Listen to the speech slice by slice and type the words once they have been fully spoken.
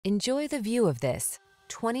Enjoy the view of this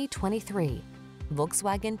 2023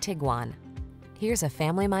 Volkswagen Tiguan. Here's a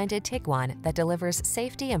family-minded Tiguan that delivers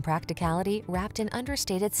safety and practicality wrapped in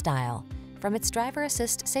understated style. From its driver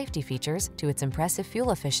assist safety features to its impressive fuel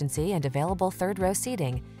efficiency and available third-row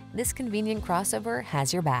seating, this convenient crossover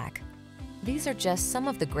has your back. These are just some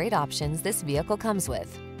of the great options this vehicle comes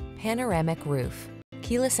with: panoramic roof,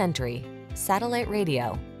 keyless entry, satellite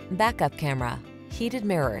radio, backup camera, heated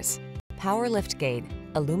mirrors, power liftgate,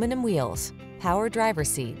 aluminum wheels, power driver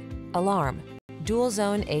seat, alarm, dual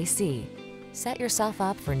zone AC. Set yourself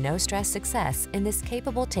up for no-stress success in this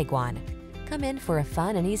capable Tiguan. Come in for a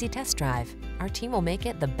fun and easy test drive. Our team will make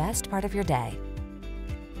it the best part of your day.